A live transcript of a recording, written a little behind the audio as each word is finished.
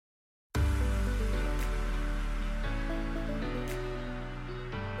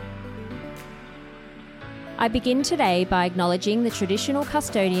I begin today by acknowledging the traditional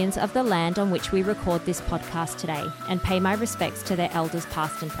custodians of the land on which we record this podcast today and pay my respects to their elders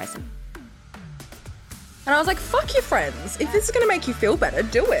past and present. And I was like, fuck your friends. If this is going to make you feel better,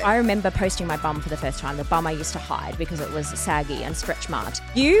 do it. I remember posting my bum for the first time, the bum I used to hide because it was saggy and stretch marked.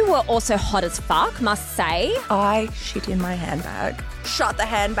 You were also hot as fuck, must say. I shit in my handbag, shut the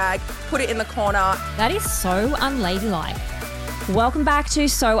handbag, put it in the corner. That is so unladylike. Welcome back to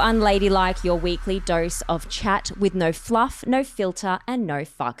So Unladylike, your weekly dose of chat with no fluff, no filter, and no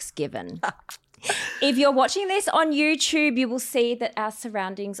fucks given. If you're watching this on YouTube, you will see that our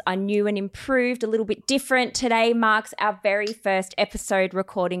surroundings are new and improved, a little bit different. Today marks our very first episode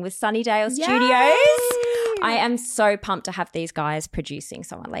recording with Sunnydale Studios. I am so pumped to have these guys producing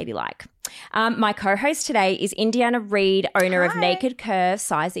So Unladylike. My co-host today is Indiana Reed, owner of Naked Curve,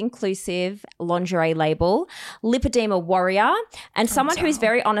 size inclusive lingerie label, lipedema warrior, and someone who is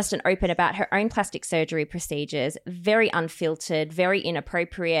very honest and open about her own plastic surgery procedures, very unfiltered, very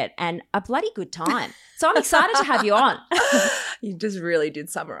inappropriate, and a bloody good time. So I'm excited to have you on. You just really did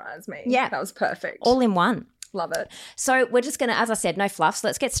summarize me. Yeah. That was perfect. All in one. Love it. So we're just going to, as I said, no fluffs.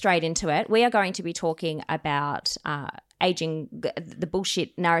 Let's get straight into it. We are going to be talking about aging, the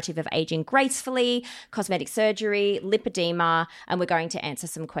bullshit narrative of aging gracefully, cosmetic surgery, lipedema, and we're going to answer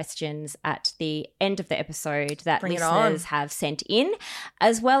some questions at the end of the episode that listeners have sent in,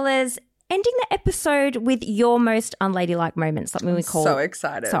 as well as ending the episode with your most unladylike moments. Something we call. So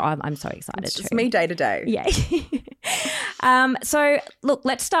excited. So I'm so excited It's too. just me day to day. Yeah. So, look,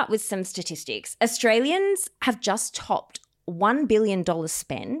 let's start with some statistics. Australians have just topped $1 billion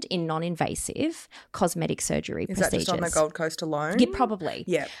spend in non-invasive cosmetic surgery procedures. Is that just on the Gold Coast alone? Yeah, probably.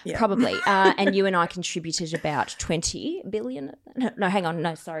 Yeah. Probably. And you and I contributed about 20 billion. No, hang on.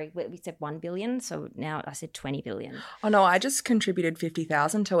 No, sorry. We said 1 billion. So now I said 20 billion. Oh, no, I just contributed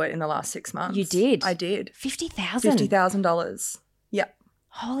 $50,000 to it in the last 6 months. You did? I did. $50,000? $50,000. Yep.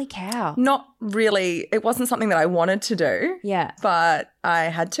 Holy cow. Not really. It wasn't something that I wanted to do. Yeah. But I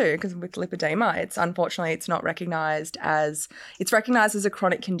had to because with lipedema, it's not recognised as – it's recognised as a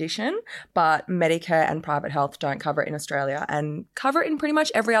chronic condition, but Medicare and private health don't cover it in Australia and cover it in pretty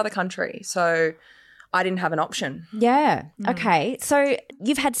much every other country. So I didn't have an option. Yeah. Okay. So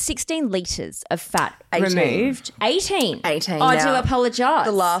you've had 16 litres of fat 18. removed. 18? 18 I now. do apologise.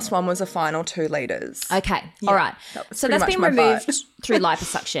 The last one was a final 2 litres. Okay. Yeah, All right. was So pretty that's been much my removed vibe. through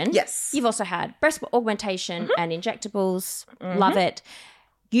liposuction. Yes. You've also had breast augmentation and injectables. Love it.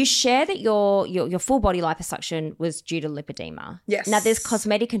 You share that your full body liposuction was due to lipedema. Yes. Now there's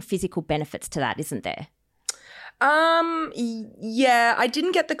cosmetic and physical benefits to that, isn't there? Yeah, I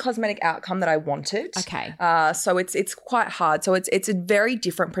didn't get the cosmetic outcome that I wanted. Okay. So it's quite hard. So it's a very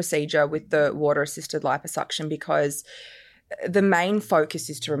different procedure with the water-assisted liposuction because the main focus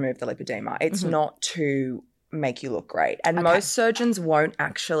is to remove the lipedema. It's not to make you look great. And most surgeons won't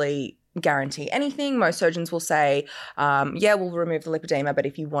actually guarantee anything. Most surgeons will say, we'll remove the lipedema, but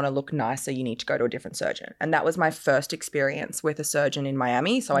if you want to look nicer, you need to go to a different surgeon. And that was my first experience with a surgeon in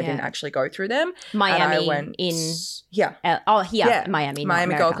Miami, so I didn't actually go through them. Miami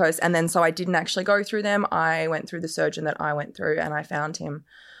Miami Gold Coast. And then so I didn't actually go through them. I went through the surgeon that I went through and I found him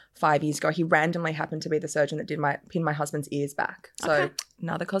 5 years ago. He randomly happened to be the surgeon that did pinned my husband's ears back. So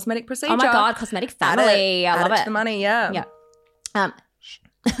another cosmetic procedure. Oh my God, cosmetic family. I love it. it. To the money, yeah. Yeah.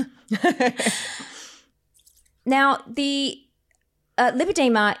 Now, the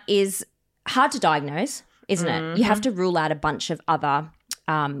lipedema is hard to diagnose, isn't it? You have to rule out a bunch of other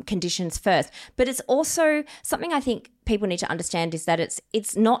conditions first. But it's also something I think people need to understand is that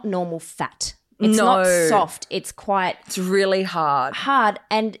it's not normal fat. It's not soft. It's really hard.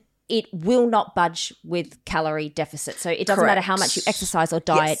 And it will not budge with calorie deficit. So it doesn't matter how much you exercise or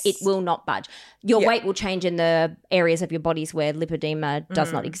diet, it will not budge. Your weight will change in the areas of your bodies where lipedema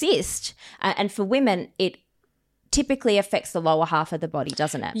does not exist. And for women, it typically affects the lower half of the body,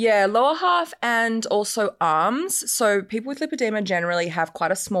 doesn't it? Yeah, lower half and also arms. So people with lipedema generally have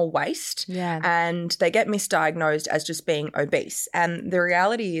quite a small waist and they get misdiagnosed as just being obese. And the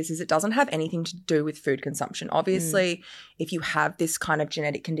reality is it doesn't have anything to do with food consumption. Obviously, if you have this kind of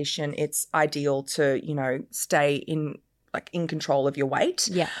genetic condition, it's ideal to, stay in control of your weight.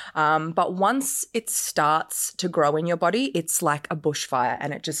 Yeah. But once it starts to grow in your body, it's like a bushfire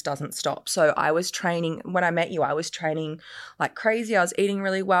and it just doesn't stop. So I was training, when I met you, I was training like crazy. I was eating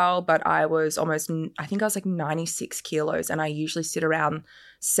really well, but I was I think I was like 96 kilos and I usually sit around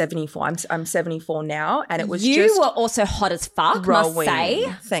 74. I'm 74 now and it was You were also hot as fuck, growing. must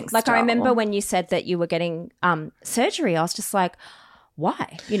say. Thanks, I remember doll. when you said that you were getting surgery, I was just like,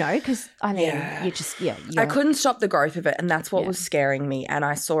 why? You know, because, I mean, you just, I couldn't stop the growth of it, and that's what was scaring me. And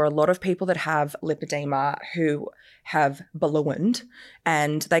I saw a lot of people that have lipedema who have ballooned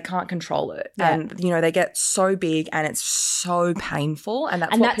and they can't control it. Yeah. And, you know, they get so big and it's so painful, and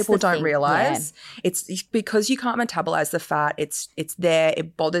that's what people don't realize. Yeah. It's because you can't metabolize the fat. It's there.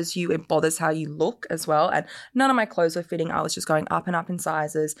 It bothers you. It bothers how you look as well. And none of my clothes were fitting. I was just going up and up in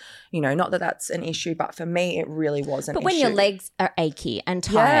sizes. You know, not that that's an issue, but for me it really was an issue. But when your legs are achy and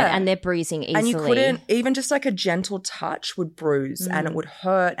tired and they're bruising easily. And you couldn't, even just like a gentle touch would bruise and it would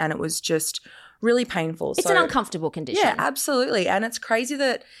hurt, and it was just really painful. It's an uncomfortable condition. Yeah, absolutely. And it's crazy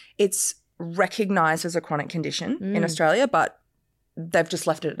that it's recognised as a chronic condition in Australia, but they've just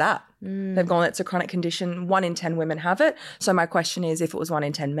left it at that. They've gone, it's a chronic condition. 1 in 10 women have it. So my question is, if it was 1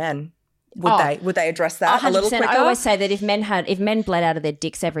 in 10 men, would they address that 100%. A little quicker? I always say that if men bled out of their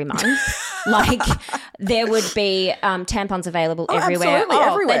dicks every month, like there would be tampons available everywhere. Absolutely,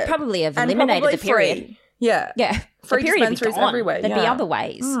 everywhere. They'd probably have eliminated the period. Free. Yeah. Yeah. Free dispensaries everywhere. There'd be other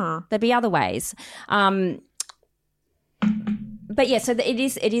ways. There'd be other ways. But yeah, so it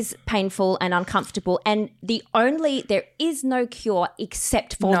is painful and uncomfortable, and there is no cure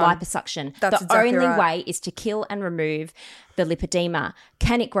except for liposuction. That's the only way is to kill and remove the lipedema.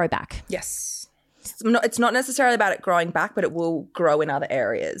 Can it grow back? Yes. It's not necessarily about it growing back, but it will grow in other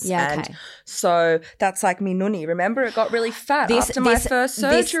areas. Yeah, and so that's like me nunny. Remember, it got really fat after my first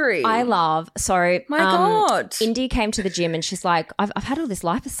surgery. I love. So my God. Indy came to the gym and she's like, I've had all this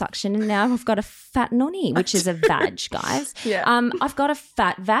liposuction and now I've got a fat nunny, which is a vag, guys. Yeah. I've got a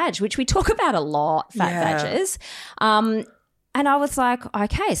fat vag, which we talk about a lot, fat vages. And I was like,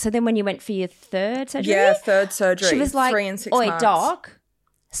 okay. So then when you went for your third surgery? Yeah, third surgery. She was like, 3 and 6 oi, months. doc,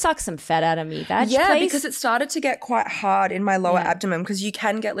 suck some fat out of me, vag, yeah, please. because it started to get quite hard in my lower abdomen, because you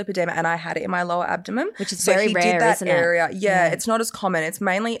can get lipedema, and I had it in my lower abdomen. Which is very rare, did that isn't area. it? Yeah, it's not as common. It's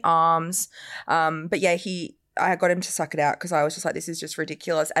mainly arms. But yeah, I got him to suck it out because I was just like, this is just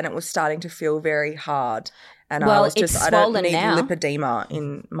ridiculous. And it was starting to feel very hard. And I was just, I don't need lipedema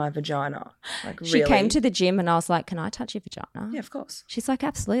in my vagina. Like, she came to the gym and I was like, can I touch your vagina? Yeah, of course. She's like,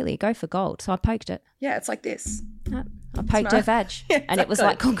 absolutely, go for gold. So I poked it. Yeah, it's like this. I poked her vag and it was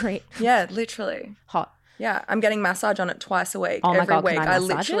like concrete. Yeah, literally. Hot. Yeah, I'm getting massage on it twice a week. Oh my every God, week. can I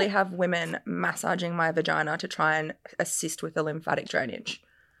literally have women massaging my vagina to try and assist with the lymphatic drainage.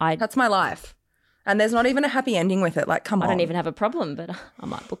 That's my life. And there's not even a happy ending with it. Like, come on. I don't even have a problem, but I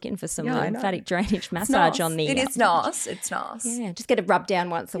might book in for some lymphatic drainage massage on the... It is nice. It's nice. Yeah, just get it rubbed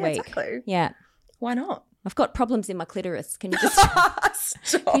down once a week. Exactly. Yeah. Why not? I've got problems in my clitoris. Can you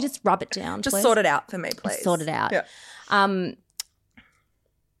just rub it down, just please? Sort it out for me, please. Just sort it out. Yeah.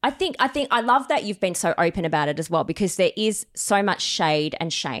 I think I love that you've been so open about it as well, because there is so much shade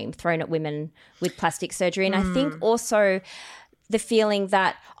and shame thrown at women with plastic surgery. And I think also the feeling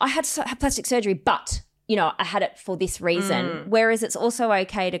that I had plastic surgery, but, you know, I had it for this reason. Whereas it's also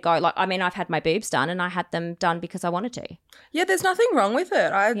okay to go, like, I mean, I've had my boobs done and I had them done because I wanted to. Yeah, there's nothing wrong with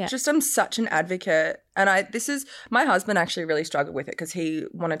it. I just am such an advocate. And my husband actually really struggled with it because he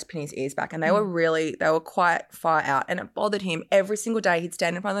wanted to pin his ears back, and they were quite far out, and it bothered him every single day. He'd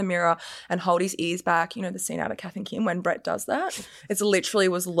stand in front of the mirror and hold his ears back. You know, the scene out of Kath and Kim when Brett does that? It literally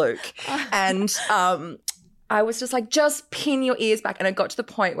was Luke. And I was just like, just pin your ears back. And it got to the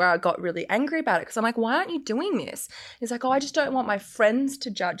point where I got really angry about it because I'm like, why aren't you doing this? He's like, I just don't want my friends to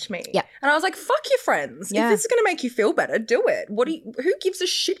judge me. Yeah. And I was like, fuck your friends. Yeah. If this is going to make you feel better, do it. Who gives a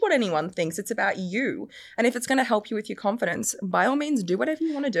shit what anyone thinks? It's about you. And if it's going to help you with your confidence, by all means, do whatever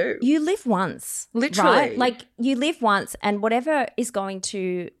you want to do. You live once. Literally. Right? Like, you live once, and whatever is going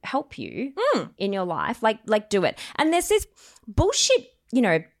to help you in your life, like do it. And there's this bullshit, you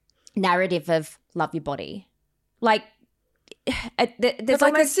know, narrative of love your body. Like, there's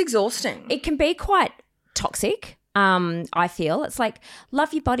like it's exhausting. It can be quite toxic. I feel it's like,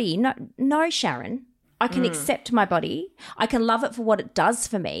 love your body. No, Sharon. I can accept my body. I can love it for what it does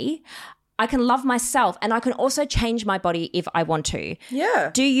for me. I can love myself, and I can also change my body if I want to.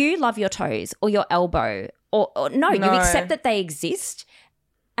 Yeah. Do you love your toes or your elbow? Or no, you accept that they exist.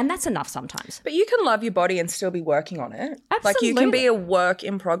 And that's enough sometimes. But you can love your body and still be working on it. Absolutely. Like, you can be a work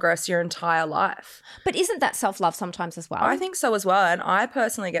in progress your entire life. But isn't that self-love sometimes as well? I think so as well. And I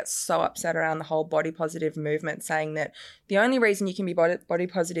personally get so upset around the whole body positive movement, saying that the only reason you can be body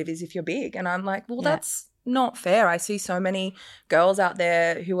positive is if you're big. And I'm like, well, that's not fair. I see so many girls out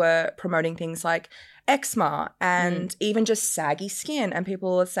there who are promoting things like eczema and even just saggy skin, and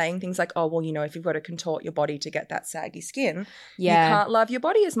people are saying things like, oh, well, you know, if you've got to contort your body to get that saggy skin, you can't love your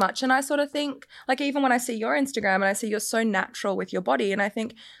body as much. And I sort of think, like, even when I see your Instagram and I see you're so natural with your body, and I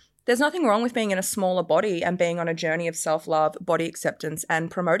think there's nothing wrong with being in a smaller body and being on a journey of self-love, body acceptance, and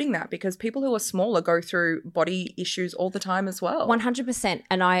promoting that, because people who are smaller go through body issues all the time as well. 100%.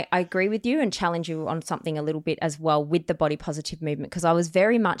 And I agree with you and challenge you on something a little bit as well with the body positive movement, because I was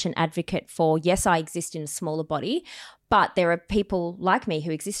very much an advocate for, yes, I exist in a smaller body, but there are people like me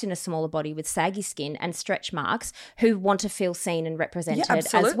who exist in a smaller body with saggy skin and stretch marks who want to feel seen and represented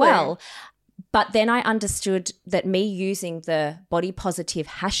as well. But then I understood that me using the body positive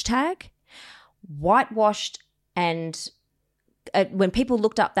hashtag whitewashed, and when people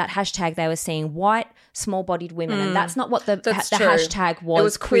looked up that hashtag, they were seeing white, small-bodied women, and that's not what the hashtag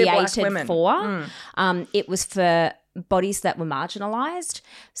was created for. It was for bodies that were marginalized.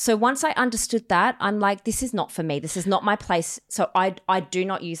 So once I understood that, I'm like, this is not for me. This is not my place. So I do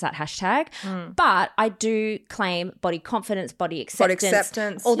not use that hashtag, but I do claim body confidence, body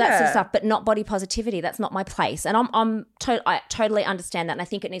acceptance, all that sort of stuff, but not body positivity. That's not my place. And I totally understand that. And I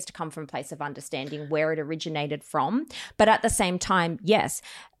think it needs to come from a place of understanding where it originated from. But at the same time, yes,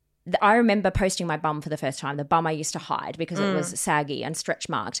 I remember posting my bum for the first time, the bum I used to hide because it was saggy and stretch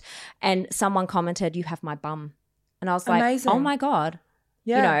marked. And someone commented, "You have my bum." And I was like, amazing. Oh, my God,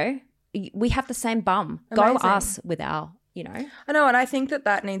 you know, we have the same bum. Amazing. Go us with our, you know. I know, and I think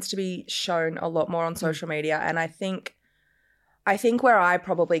that needs to be shown a lot more on social media. And I think where I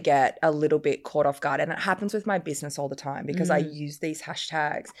probably get a little bit caught off guard, and it happens with my business all the time because I use these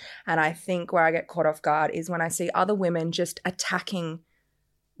hashtags, and I think where I get caught off guard is when I see other women just attacking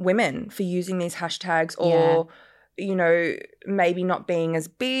women for using these hashtags or, you know, maybe not being as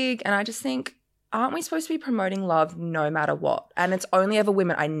big. And I just think, aren't we supposed to be promoting love no matter what? And it's only ever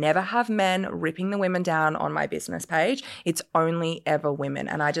women. I never have men ripping the women down on my business page. It's only ever women.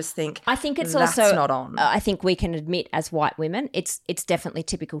 And I just think it's that's also not on. I think we can admit as white women, it's definitely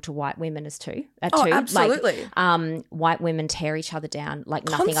typical to white women as too. Oh, absolutely. Like, white women tear each other down like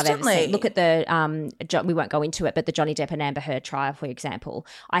nothing Constantly. I've ever seen. Look at the we won't go into it, but the Johnny Depp and Amber Heard trial, for example.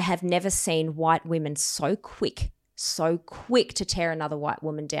 I have never seen white women so quick to tear another white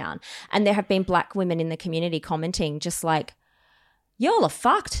woman down. And there have been black women in the community commenting just like, y'all are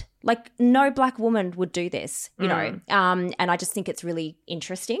fucked. Like no black woman would do this, you know. And I just think it's really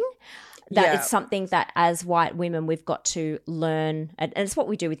interesting that it's something that as white women we've got to learn. And it's what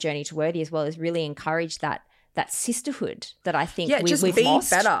we do with Journey to Worthy as well, is really encourage that sisterhood that I think we've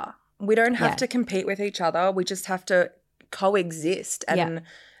lost. Better. We don't have to compete with each other. We just have to coexist and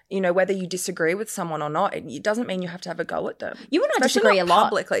you know, whether you disagree with someone or not, it doesn't mean you have to have a go at them. You and I disagree a lot.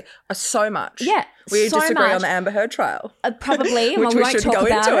 Publicly. So much. Yeah, we disagree on the Amber Heard trial. Probably. Which we we won't should talk go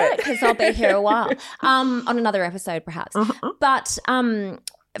about into it because I'll be here a while. On another episode perhaps. But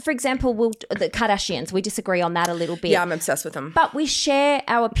for example, the Kardashians, we disagree on that a little bit. Yeah, I'm obsessed with them. But we share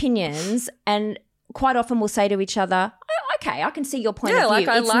our opinions, and quite often we'll say to each other, oh, okay, I can see your point of view.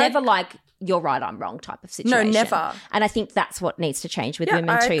 It's never like you're right, I'm wrong type of situation. No, never. And I think that's what needs to change with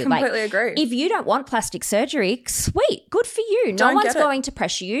women too. I completely agree. If you don't want plastic surgery, sweet, good for you. No one's going to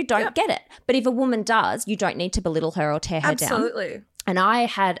pressure you. Don't get it. But if a woman does, you don't need to belittle her or tear her down. Absolutely. And I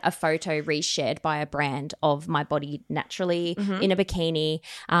had a photo reshared by a brand of my body naturally in a bikini,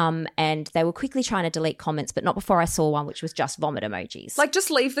 and they were quickly trying to delete comments, but not before I saw one which was just vomit emojis. Like,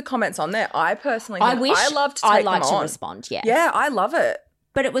 just leave the comments on there. I personally I love to take them on. to respond, Yeah, I love it.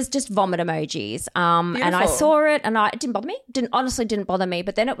 But it was just vomit emojis. And I saw it and it didn't bother me. Honestly didn't bother me.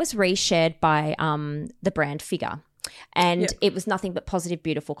 But then it was reshared by the brand Figure. And it was nothing but positive,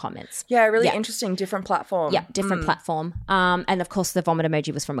 beautiful comments. Yeah, really interesting, different platform. Yeah, different platform. And of course the vomit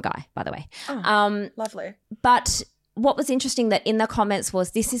emoji was from a guy, by the way. Oh, lovely. But what was interesting that in the comments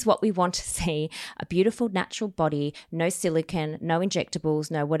was, this is what we want to see, a beautiful natural body, no silicone, no injectables,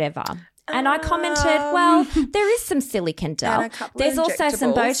 no whatever. And I commented, well, there is some silicone, Del. There's also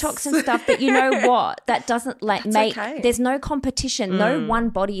some Botox and stuff, but you know what? That doesn't make there's no competition. No one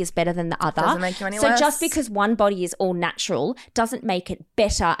body is better than the other. Doesn't make you any so less. Just because one body is all natural doesn't make it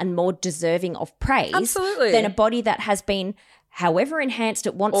better and more deserving of praise than a body that has been however enhanced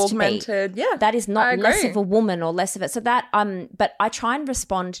it wants augmented, to be. That is not less of a woman or less of it. So that but I try and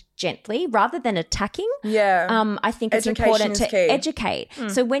respond gently rather than attacking. I think it's important to educate.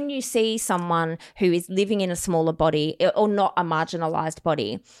 So when you see someone who is living in a smaller body or not a marginalized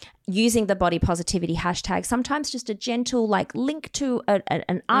body, using the body positivity hashtag, sometimes just a gentle link to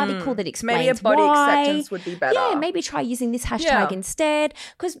an article that explains maybe a body acceptance would be better. Yeah, maybe try using this hashtag instead,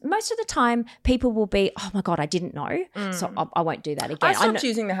 because most of the time people will be, oh my God, I didn't know, so I won't do that again. I stopped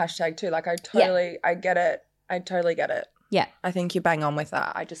using the hashtag too. Like I totally get it. I totally get it. Yeah. I think you're bang on with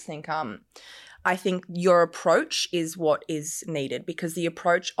that. I just think I think your approach is what is needed, because the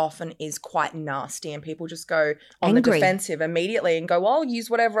approach often is quite nasty and people just go on the defensive immediately and go, well, I'll use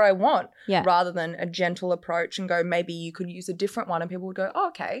whatever I want, rather than a gentle approach and go, maybe you could use a different one, and people would go, oh,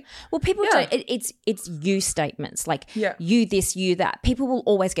 okay. Well, people don't. It's you statements like you this, you that. People will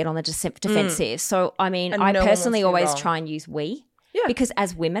always get on the defensive. So, I mean, I personally always try and use we. Yeah. Because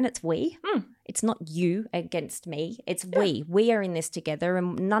as women, it's we. It's not you against me. It's we. We are in this together,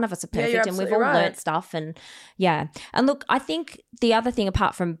 and none of us are perfect, and we've all learnt stuff. And And look, I think the other thing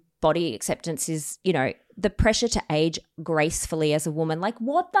apart from body acceptance is, you know, the pressure to age gracefully as a woman. Like,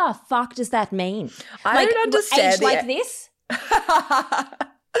 what the fuck does that mean? I don't understand. Age like this?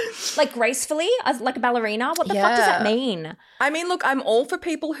 Like gracefully, as like a ballerina? What the fuck does that mean? I mean, look, I'm all for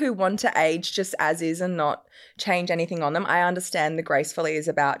people who want to age just as is and not change anything on them. I understand the gracefully is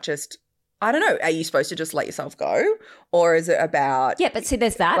about just, I don't know, are you supposed to just let yourself go? Or is it about... Yeah, but see,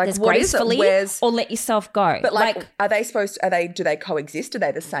 there's that. Like, there's gracefully or let yourself go. But like do they coexist? Are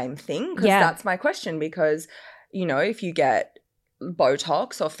they the same thing? Because that's my question, because, you know, if you get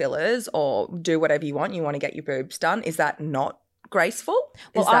Botox or fillers or do whatever you want to get your boobs done, is that not graceful?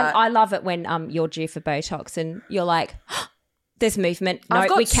 Well, I love it when you're due for Botox and you're like, there's movement. No,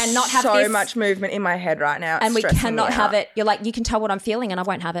 we cannot have so much movement in my head right now. And we cannot have it. You're like, you can tell what I'm feeling and I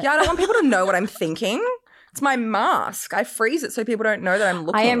won't have it. Yeah, I don't want people to know what I'm thinking. It's my mask. I freeze it so people don't know that I'm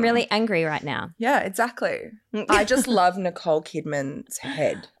looking. I am really angry right now. Yeah, exactly. I just love Nicole Kidman's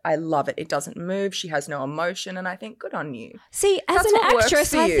head. I love it. It doesn't move. She has no emotion, and I think good on you. See, as an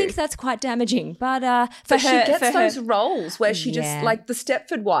actress, I think that's quite damaging. But for her, she gets those roles where she just, like the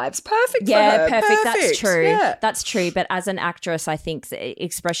Stepford Wives, perfect for her. Yeah, perfect. That's true. Yeah. That's true. But as an actress, I think the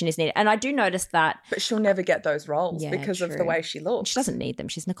expression is needed. And I do notice that. But she'll never get those roles because of the way she looks. She doesn't need them.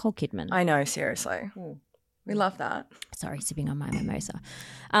 She's Nicole Kidman. I know, seriously. We love that. Sorry, sipping on my mimosa.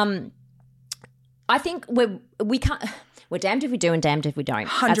 I think we're damned if we do and damned if we don't.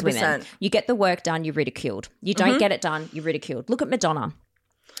 100%. As women. You get the work done, you're ridiculed. You don't get it done, you're ridiculed. Look at Madonna.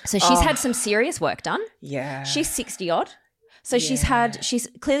 So she's had some serious work done. Yeah. She's 60 odd. So she's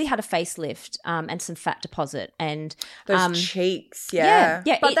clearly had a facelift and some fat deposit and those cheeks, yeah.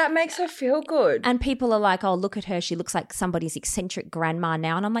 But that makes her feel good. And people are like, "Oh, look at her! She looks like somebody's eccentric grandma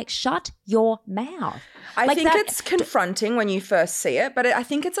now." And I'm like, "Shut your mouth!" I think it's confronting when you first see it, but I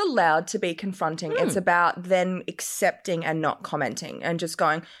think it's allowed to be confronting. It's about then accepting and not commenting and just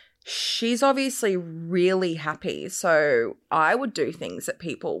going, she's obviously really happy, so I would do things that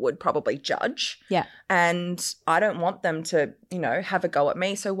people would probably judge. Yeah. And I don't want them to, you know, have a go at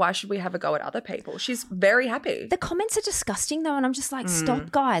me, so why should we have a go at other people? She's very happy. The comments are disgusting though, and I'm just like,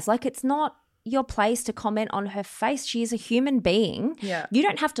 stop, guys. Like, it's not your place to comment on her face. She is a human being. Yeah. You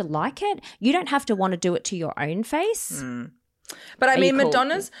don't have to like it. You don't have to want to do it to your own face. But I mean,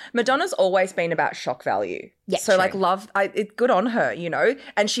 Madonna's always been about shock value. Yeah, so true. Like it's good on her, you know,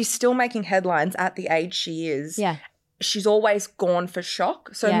 and she's still making headlines at the age she is. Yeah. She's always gone for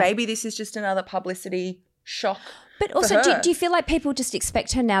shock. So maybe this is just another publicity shock. But also, do you feel like people just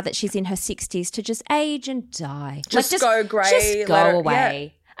expect her now that she's in her 60s to just age and die? Just go grey. Just go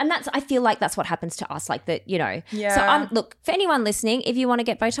away. Yeah. And I feel like that's what happens to us, like that, you know. Yeah. So look, for anyone listening, if you want to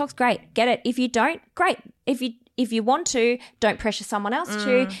get Botox, great, get it. If you don't, great. If you want to, don't pressure someone else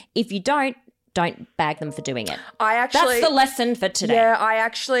to. If you don't bag them for doing it. That's the lesson for today. Yeah, I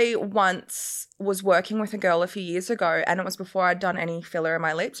actually once was working with a girl a few years ago, and it was before I'd done any filler in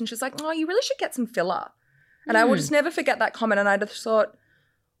my lips, and she's like, "Oh, you really should get some filler." And I will just never forget that comment, and I just thought,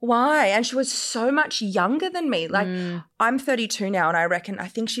 why? And she was so much younger than me. Like, I'm 32 now, and I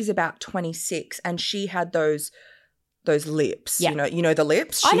think she's about 26, and she had those lips. Yeah. You know the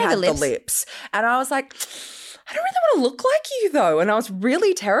lips? I know the lips. And I was like, I don't really want to look like you though. And I was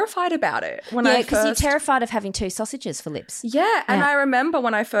really terrified about it. Because you're terrified of having two sausages for lips. Yeah. And I remember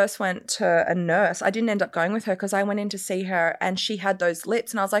when I first went to a nurse, I didn't end up going with her because I went in to see her and she had those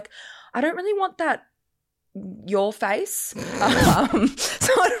lips. And I was like, I don't really want that, your face. So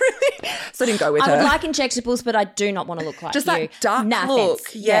I didn't go with her. I would like injectables, but I do not want to look like just you. That duck look.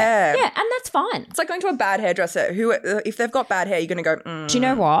 Offense. Yeah. Yeah, and that's fine. It's like going to a bad hairdresser. Who, if they've got bad hair, you're going to go, Do you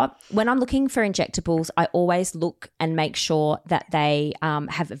know what? When I'm looking for injectables, I always look and make sure that they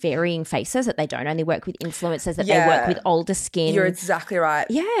have varying faces, that they don't only work with influencers, that they work with older skin. You're exactly right.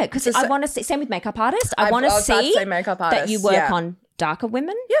 Yeah, because I want to see, same with makeup artists, I want to see that you work on darker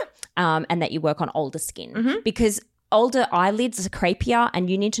women and that you work on older skin because older eyelids are creepier and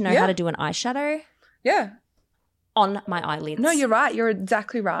you need to know how to do an eyeshadow on my eyelids. No, you're right. You're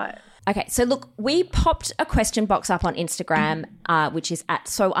exactly right. Okay, so look, we popped a question box up on Instagram, which is at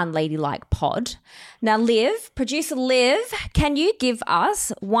SoUnladylikePod. Now, producer Liv, can you give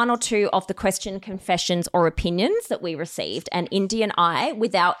us one or two of the question, confessions, or opinions that we received? And Indy and I,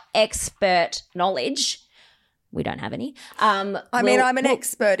 with our expert knowledge, we don't have any. I'm an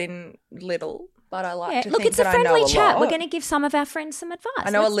expert in little, but I like to look, think it's a that I know friendly a chat. lot. We're going to give some of our friends some advice.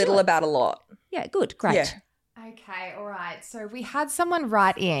 I know a little about a lot. Yeah, good, great. Yeah. Okay, all right. So we had someone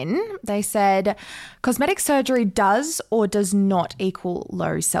write in. They said, cosmetic surgery does or does not equal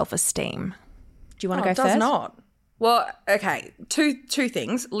low self-esteem. Do you want to go it first? does not. Well, okay, two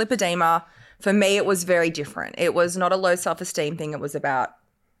things. Lipedema, for me, it was very different. It was not a low self-esteem thing. It was about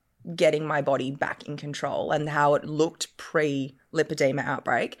getting my body back in control and how it looked pre-lipedema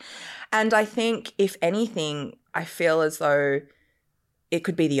outbreak. And I think, if anything, I feel as though it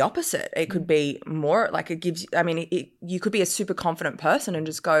could be the opposite. It could be more like it gives – I mean, you could be a super confident person and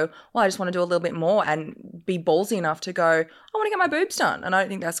just go, well, I just want to do a little bit more, and be ballsy enough to go, I want to get my boobs done. And I don't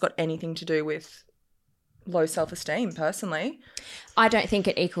think that's got anything to do with low self-esteem personally. I don't think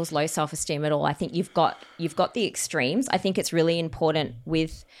it equals low self-esteem at all. I think you've got the extremes. I think it's really important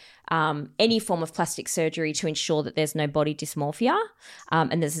with any form of plastic surgery to ensure that there's no body dysmorphia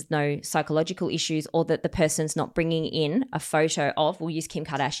and there's no psychological issues, or that the person's not bringing in a photo of, we'll use Kim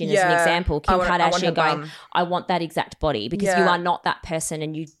Kardashian as an example, Kardashian going, I want that exact body, because you are not that person,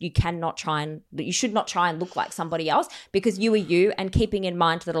 and you should not try and look like somebody else, because you are you. And keeping in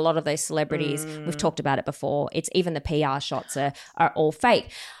mind that a lot of those celebrities, we've talked about it before, it's even the PR shots are all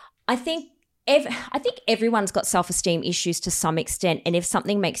fake. I think everyone's got self-esteem issues to some extent, and if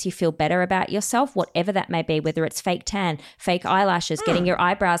something makes you feel better about yourself, whatever that may be, whether it's fake tan, fake eyelashes, getting your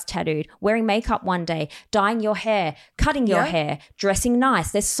eyebrows tattooed, wearing makeup one day, dyeing your hair, cutting your hair, dressing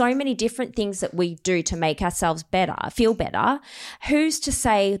nice. There's so many different things that we do to make ourselves better, feel better. Who's to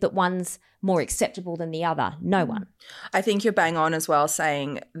say that one's more acceptable than the other? No one. I think you're bang on as well,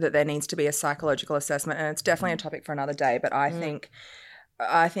 saying that there needs to be a psychological assessment, and it's definitely a topic for another day, but I think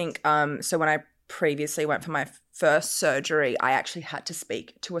so when I previously went for my first surgery, I actually had to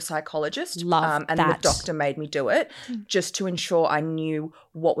speak to a psychologist. And the doctor made me do it just to ensure I knew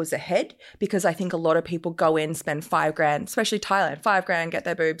what was ahead, because I think a lot of people go in, spend $5,000, especially Thailand, $5,000, get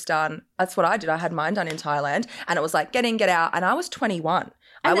their boobs done. That's what I did. I had mine done in Thailand, and it was like get in, get out, and I was 21.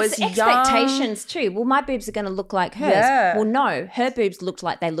 And I was the expectations too. Well, my boobs are going to look like hers. Yeah. Well, no, her boobs looked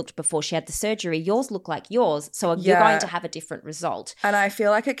like they looked before she had the surgery. Yours look like yours. So you're going to have a different result. And I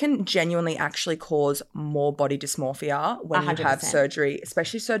feel like it can genuinely actually cause more body dysmorphia when 100%. You have surgery,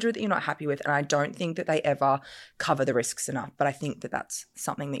 especially surgery that you're not happy with. And I don't think that they ever cover the risks enough. But I think that that's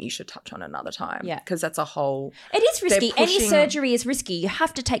something that you should touch on another time. Yeah. Because that's a whole – it is risky. Any surgery is risky. You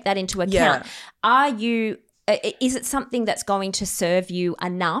have to take that into account. Is it something that's going to serve you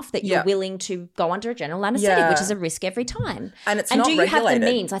enough that you're willing to go under a general anaesthetic, which is a risk every time? And it's not regulated. And do you have the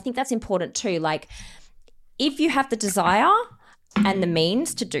means? I think that's important too. Like, if you have the desire and the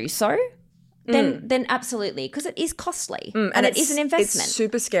means to do so, then absolutely, because it is costly and it is an investment. It's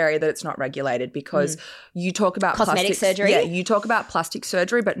super scary that it's not regulated, because you talk about cosmetic surgery. Yeah, you talk about plastic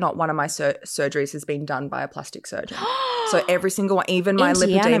surgery, but not one of my surgeries has been done by a plastic surgeon. So every single one, even my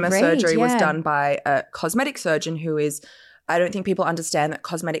lipedema surgery was done by a cosmetic surgeon who is – I don't think people understand that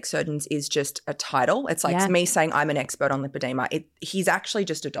cosmetic surgeons is just a title. It's like me saying I'm an expert on lipedema. He's actually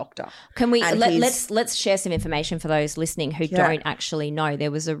just a doctor. Can we let's share some information for those listening who don't actually know.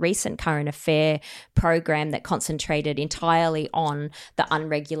 There was a recent current affair program that concentrated entirely on the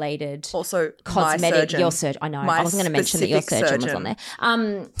unregulated cosmetic. Your surgeon, I know. I wasn't going to mention that your surgeon was on there.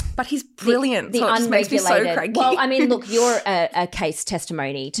 But he's brilliant. The so it just makes me so cranky. Well, I mean, look, you're a case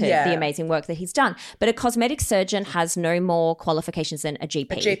testimony to the amazing work that he's done. But a cosmetic surgeon has no more qualifications than a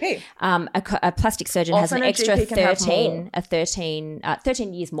GP. A plastic surgeon has an extra 13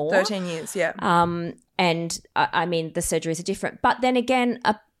 years more. 13 years, yeah. And I mean, the surgeries are different. But then again,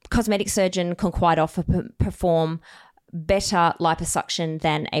 a cosmetic surgeon can quite often perform better liposuction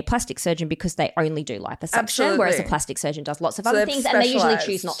than a plastic surgeon, because they only do liposuction, whereas a plastic surgeon does lots of other things, and they usually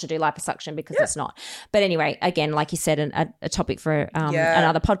choose not to do liposuction because it's not. But anyway, again, like you said, a topic for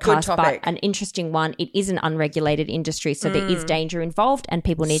another podcast, but an interesting one. It is an unregulated industry, so there is danger involved, and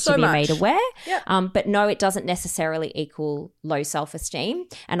people need to be made aware. But no, it doesn't necessarily equal low self-esteem,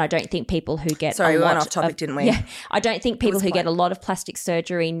 and I don't think people who get we went off topic, didn't we? Yeah, I don't think people who get a lot of plastic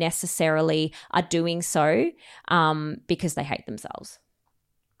surgery necessarily are doing so because they hate themselves.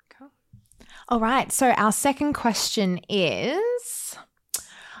 Cool. All right. So our second question is,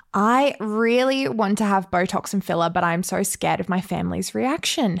 I really want to have Botox and filler, but I'm so scared of my family's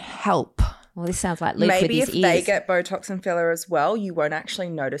reaction. Help. Well, this sounds like Luke Maybe with if his they ears. get Botox and filler as well, you won't actually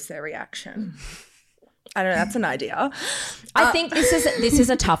notice their reaction. I don't know. That's an idea. I think this is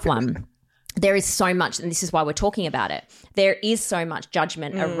a tough one. There is so much, and this is why we're talking about it. There is so much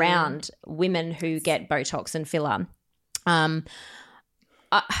judgment around women who get Botox and filler.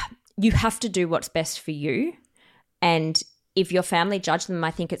 You have to do what's best for you, and if your family judge them,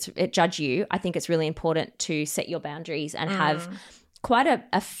 I think judge you. I think it's really important to set your boundaries and have quite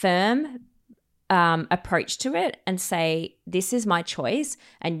a firm approach to it and say, this is my choice,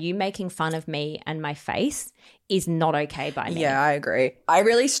 and you making fun of me and my face is not okay by me. Yeah, I agree. I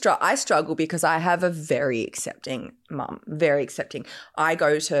really struggle because I have a very accepting mum, very accepting. I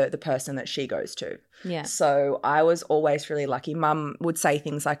go to the person that she goes to. Yeah. So I was always really lucky. Mum would say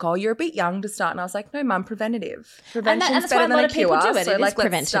things like, oh, you're a bit young to start. And I was like, no, Mum, preventative. Prevention's that's why better a lot than a of people cure. do it. So It is let's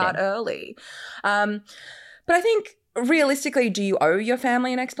preventative. start early. But I think realistically, do you owe your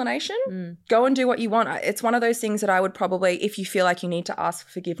family an explanation? Go and do what you want. It's one of those things that I would probably, if you feel like you need to ask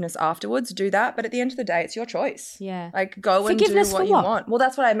for forgiveness afterwards, do that. But at the end of the day, it's your choice. Yeah. Like go and do Forgiveness what for you what? want. Well,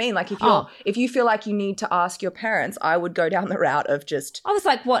 that's what I mean. Like if you feel like you need to ask your parents, I would go down the route of just. I was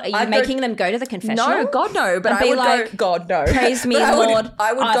like, what, are you making them go to the confessional? No, God no. But And I be would like, go, God no. praise me, But Lord.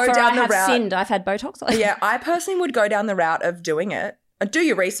 I would go for down I the have route. sinned. I've had Botox. Yeah, I personally would go down the route of doing it. Do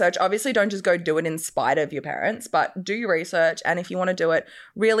your research. Obviously, don't just go do it in spite of your parents, but do your research. And if you want to do it,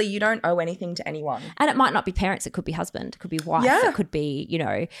 really, you don't owe anything to anyone. And it might not be parents. It could be husband. It could be wife. Yeah. It could be,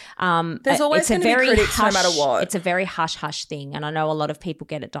 There's always going to be critics no matter what. It's a very hush-hush thing. And I know a lot of people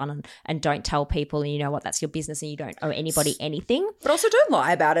get it done and don't tell people. And you know what? That's your business and you don't owe anybody anything. But also don't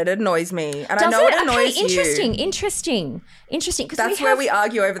lie about it. It annoys me. And I Does know it? it annoys Okay, you. interesting. That's where we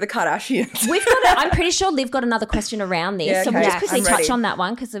argue over the Kardashians. I'm pretty sure Liv got another question around this. Yeah, So we'll okay. just quickly I'm touch ready. on that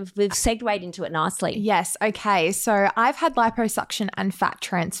one because we've segued into it nicely. Yes. Okay. So I've had liposuction and fat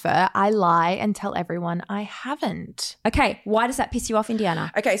transfer. I lie and tell everyone I haven't. Okay. Why does that piss you off,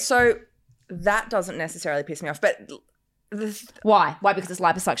 Indiana? Okay, so that doesn't necessarily piss me off, but Why? Why? Because it's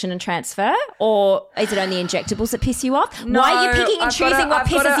liposuction and transfer? Or is it only injectables that piss you off? Why are you picking and choosing what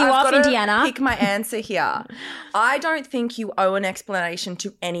pisses you off, Indiana? Pick my answer here. I don't think you owe an explanation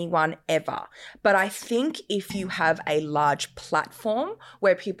to anyone ever. But I think if you have a large platform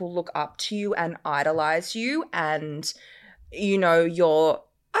where people look up to you and idolize you and, you're,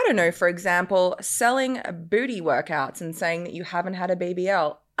 I don't know, for example, selling booty workouts and saying that you haven't had a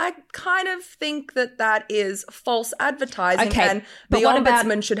BBL, I kind of think that is false advertising, Okay, and but the what about-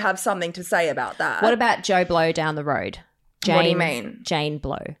 ombudsman should have something to say about that. What about Joe Blow down the road? Jane, What do you mean? Jane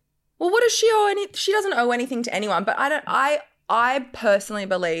Blow. Well, what does she owe? She doesn't owe anything to anyone. But I personally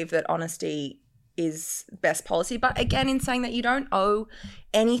believe that honesty is best policy. But again, in saying that you don't owe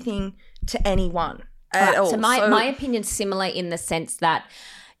anything to anyone at all. So my opinion's similar in the sense that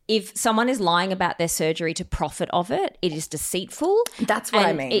if someone is lying about their surgery to profit of it, it is deceitful. That's what I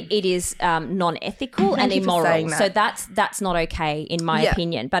and mean. It is non-ethical and you for immoral. saying that. So that's not okay in my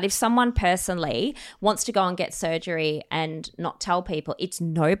opinion. But if someone personally wants to go and get surgery and not tell people, it's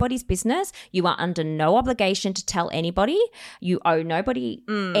nobody's business. You are under no obligation to tell anybody. You owe nobody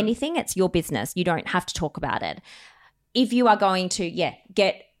anything. It's your business. You don't have to talk about it. If you are going to,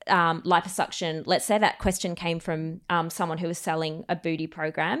 get liposuction, let's say that question came from someone who was selling a booty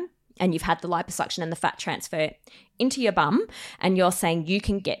program and you've had the liposuction and the fat transfer into your bum and you're saying you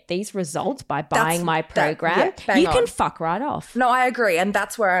can get these results by buying my program, bang you on. can fuck right off. No, I agree, and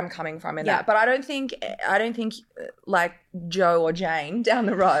that's where I'm coming from in that. But I don't think like Joe or Jane down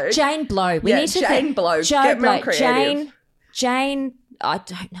the road. Jane Blow. We need to Jane Blow. Joe Get Blow. real creative. Jane, I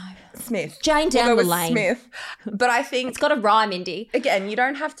don't know. Smith. Jane down We'll go the with lane. Smith. But I think It's got a rhyme, Indy. again, you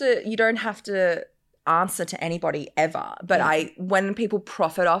don't have to answer to anybody ever. But when people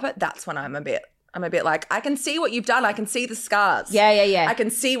profit off it, that's when I'm a bit like, I can see what you've done. I can see the scars. Yeah. I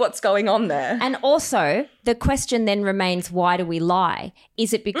can see what's going on there. And also, the question then remains, why do we lie?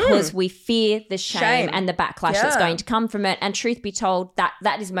 Is it because we fear the shame and the backlash that's going to come from it? And truth be told, that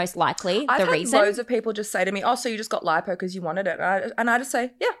is most likely I've the had reason. loads of people just say to me, oh, so you just got lipo because you wanted it. And I just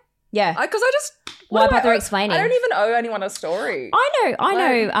say, yeah. Yeah. Because I just... Why what do I bother owe? explaining? I don't even owe anyone a story. I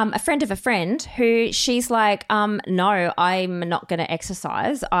know a friend of a friend who she's like, no, I'm not going to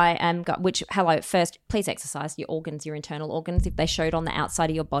exercise. I am, first, please exercise your organs, your internal organs. If they showed on the outside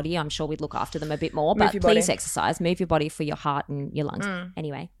of your body, I'm sure we'd look after them a bit more. But your body. please exercise, move your body for your heart and your lungs.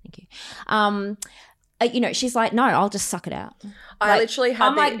 Anyway, thank you. She's like, no, I'll just suck it out. I literally had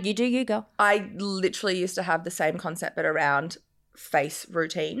I'm like, you do you, girl. I literally used to have the same concept, but around face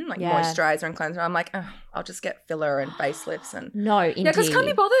routine, like Yeah. moisturizer and cleanser. I'm like, I'll just get filler and facelifts and No, indeed. yeah, because can't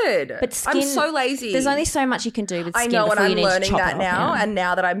be bothered. But skin, I'm so lazy. There's only so much you can do with I skin know, and before you I'm need to learning chop that it off, now. yeah. And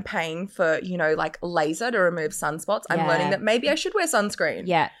now that I'm paying for, like laser to remove sunspots, I'm Yeah. learning that maybe I should wear sunscreen.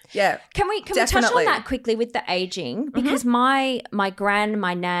 Yeah. Yeah. Can we touch on Definitely. that quickly with the aging? Because my gran,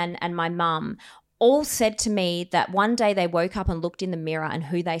 my nan, and my mum all said to me that one day they woke up and looked in the mirror and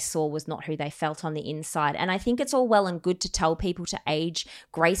who they saw was not who they felt on the inside. And I think it's all well and good to tell people to age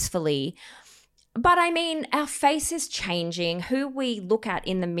gracefully. But I mean, our face is changing. Who we look at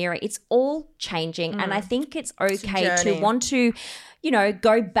in the mirror, it's all changing. And I think it's okay to journey. want to,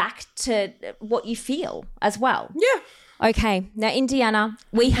 go back to what you feel as well. Yeah. Okay. Now, Indiana,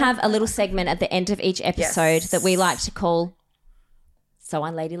 we have a little segment at the end of each episode that we like to call So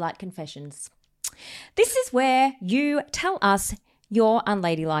Unladylike Confessions. This is where you tell us your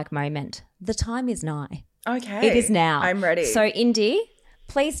unladylike moment. The time is nigh. Okay. It is now. I'm ready. So, Indy,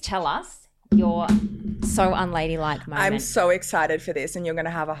 please tell us your so unladylike moment. I'm so excited for this, and you're going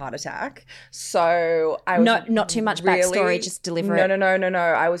to have a heart attack. So I was not too much backstory, just deliver it. No.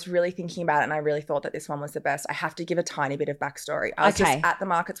 I was really thinking about it, and I really thought that this one was the best. I have to give a tiny bit of backstory. I was just at the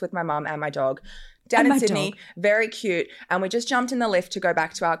markets with my mum and my dog down in Sydney, very cute, and we just jumped in the lift to go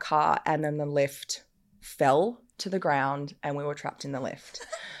back to our car, and then the lift fell to the ground and we were trapped in the lift.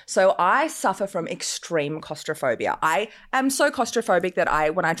 So I suffer from extreme claustrophobia. I am so claustrophobic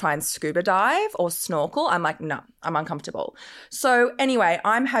that when I try and scuba dive or snorkel, I'm like, no, I'm uncomfortable. So anyway,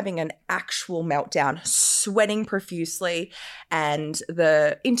 I'm having an actual meltdown, sweating profusely, and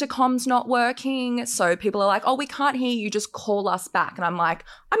the intercom's not working. So people are like, oh, we can't hear you, just call us back. And I'm like,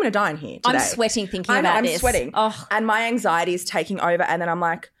 I'm going to die in here today. I'm sweating thinking about this. I'm sweating. Oh. And my anxiety is taking over. And then I'm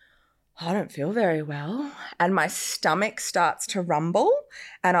like, I don't feel very well. And my stomach starts to rumble.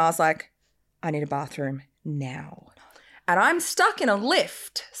 And I was like, I need a bathroom now. And I'm stuck in a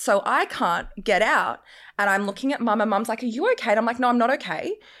lift, so I can't get out. And I'm looking at mum, and mum's like, are you okay? And I'm like, no, I'm not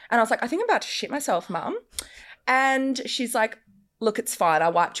okay. And I was like, I think I'm about to shit myself, mum. And she's like, look, it's fine. I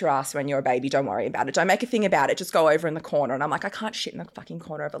wiped your ass when you were a baby. Don't worry about it. Don't make a thing about it. Just go over in the corner. And I'm like, I can't shit in the fucking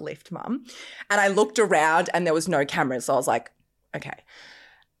corner of a lift, mum. And I looked around and there was no cameras. So I was like, okay.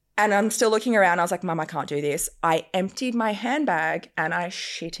 And I'm still looking around. I was like, Mum, I can't do this. I emptied my handbag and I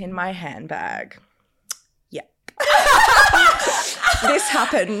shit in my handbag. Yeah. This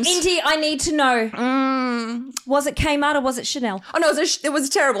happened. Indy, I need to know. Was it Kmart or was it Chanel? Oh, no, it was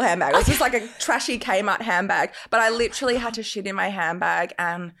a terrible handbag. It was just like a trashy Kmart handbag. But I literally had to shit in my handbag,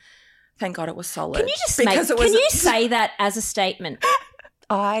 and thank God it was solid. Can you say that as a statement?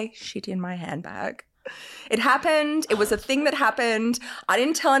 I shit in my handbag. It happened. It was a thing that happened. I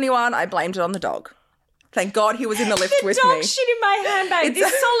didn't tell anyone. I blamed it on the dog. Thank God he was in the lift with me. The dog shit in my handbag. It's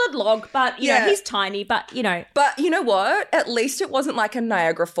a solid log, but, you know, he's tiny, but, you know. But you know what? At least it wasn't like a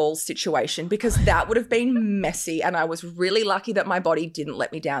Niagara Falls situation, because that would have been messy, and I was really lucky that my body didn't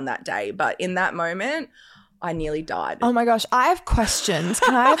let me down that day. But in that moment, I nearly died. Oh my gosh, I have questions.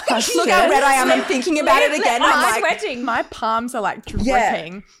 Can I have questions? Look how red I am. I'm thinking about it again. I'm sweating. My palms are like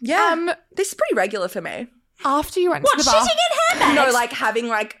dripping. Yeah. This is pretty regular for me. After you went to the bath. Shitting in handbags? No, like having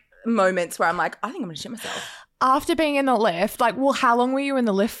like moments where I'm like, I think I'm going to shit myself. After being in the lift, like, well, how long were you in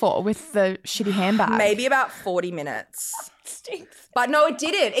the lift for with the shitty handbag? Maybe about 40 minutes. Stinks. But no, it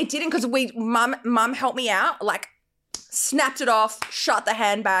didn't. It didn't, because mum helped me out, like snapped it off, shut the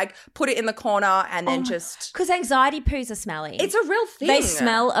handbag, put it in the corner, and then just... Because anxiety poos are smelly. It's a real thing. They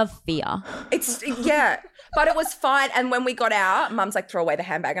smell of fear. But it was fine. And when we got out, mum's like, throw away the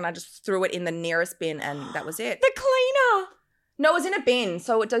handbag, and I just threw it in the nearest bin, and that was it. The cleaner. No, it was in a bin,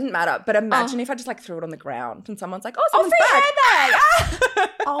 so it doesn't matter. But imagine if I just like threw it on the ground and someone's like, oh, free handbag.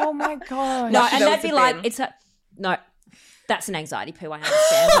 Oh my God. No, and they'd be like, no, that's an anxiety poo, I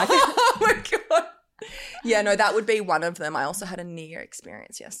understand. Like, oh my God. Yeah, no, that would be one of them. I also had a near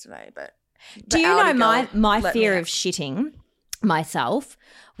experience yesterday, but do you know my fear of shitting myself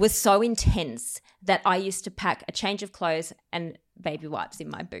was so intense that I used to pack a change of clothes and baby wipes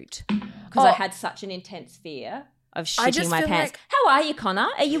in my boot because I had such an intense fear of shitting my pants. How are you, Connor?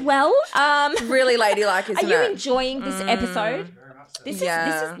 Are you well? Really ladylike, isn't it? Are you enjoying this episode? This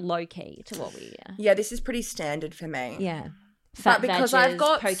is low key to what we. Yeah, this is pretty standard for me. Yeah. Fat because badges, I've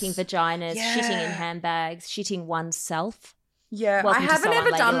got poking vaginas, shitting in handbags, shitting oneself. Yeah, I haven't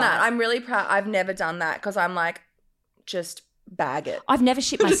ever done that. I'm really proud. I've never done that because I'm like, just bag it. I've never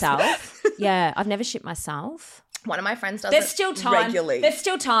shit myself. Yeah, I've never shit myself. One of my friends does There's it still time. regularly. There's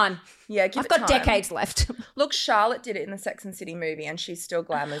still time. Yeah, give I've it got time. decades left. Look, Charlotte did it in the Sex and City movie, and she still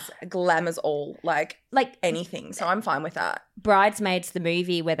glamours all like anything. So I'm fine with that. Bridesmaids, the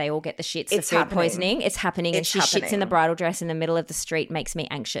movie where they all get the shits for food poisoning. It's happening, and she shits in the bridal dress in the middle of the street. Makes me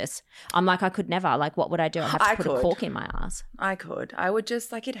anxious. I'm like, I could never. Like, what would I do? I'd have to put a cork in my ass. I could. I would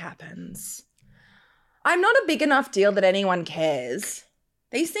just it happens. I'm not a big enough deal that anyone cares.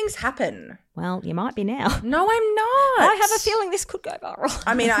 These things happen. Well, you might be now. No, I'm not. I have a feeling this could go viral.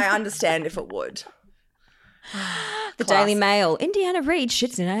 I mean, I understand if it would. The Daily Mail, Indiana Reid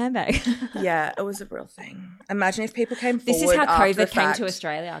shits in a handbag. Yeah, it was a real thing. Imagine if people came forward. This is how after the COVID came fact. to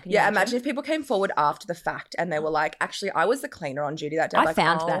Australia. Can you Yeah, imagine if people came forward after the fact and they were like, actually, I was the cleaner on duty that day. I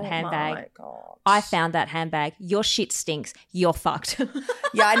found that handbag. Oh my God. I found that handbag. Your shit stinks. You're fucked.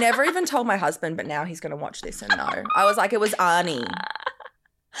 Yeah, I never even told my husband, but now he's going to watch this and know. I was like, it was Arnie.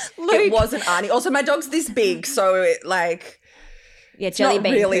 Luke. It wasn't Arnie. Also, my dog's this big, so it's jelly not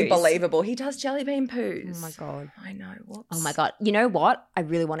bean really poos. believable. He does jelly bean poos. Oh my God. I know. Whoops. Oh my God. You know what? I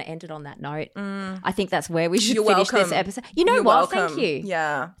really want to end it on that note. I think that's where we should You're finish welcome. this episode. You know You're what? welcome. Thank you.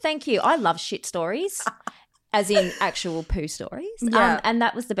 Yeah. Thank you. I love shit stories, as in actual poo stories. Yeah. And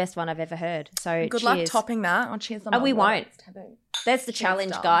that was the best one I've ever heard. So Good cheers. luck topping that. I'll cheers on We won't. It's taboo. There's the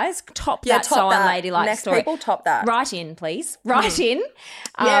challenge, done. guys. Top Yeah, that top so that. unladylike Next story. people top that. Write in, please. Write in.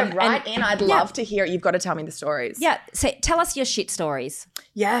 Write and- in. I'd love to hear it. You've got to tell me the stories. Yeah. So tell us your shit stories.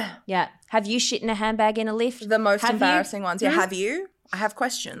 Yeah. Yeah. Have you shit in a handbag in a lift? The most Have you? embarrassing ones. Yeah, have you? I have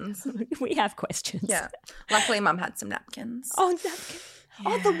questions. We have questions. Yeah. Luckily, Mum had some napkins. Oh,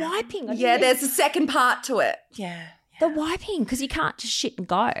 the wiping. I Yeah, didn't there's a second part to it. Yeah. The wiping, because you can't just shit and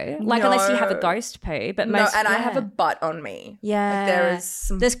go. Unless you have a ghost poo. But most, I have a butt on me. Yeah. There is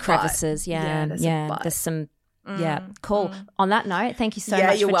some There's butt. crevices. Yeah. There's a butt. There's some. Yeah. Cool. On that note, thank you so Yeah,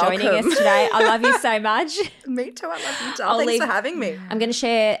 much you're for joining us welcome. today. I love you so much. Me too. I love you too. I'll Thanks leave- for having me. I'm going to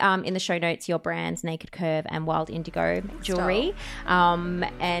share in the show notes your brands, Naked Curve and Wild Indigo jewelry.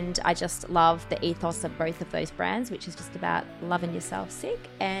 And I just love the ethos of both of those brands, which is just about loving yourself sick.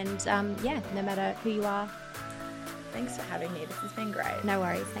 And no matter who you are. Thanks for having me. This has been great. No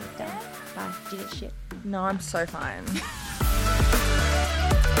worries. Thanks, Dan. Bye. Did you get shit? No, I'm so fine.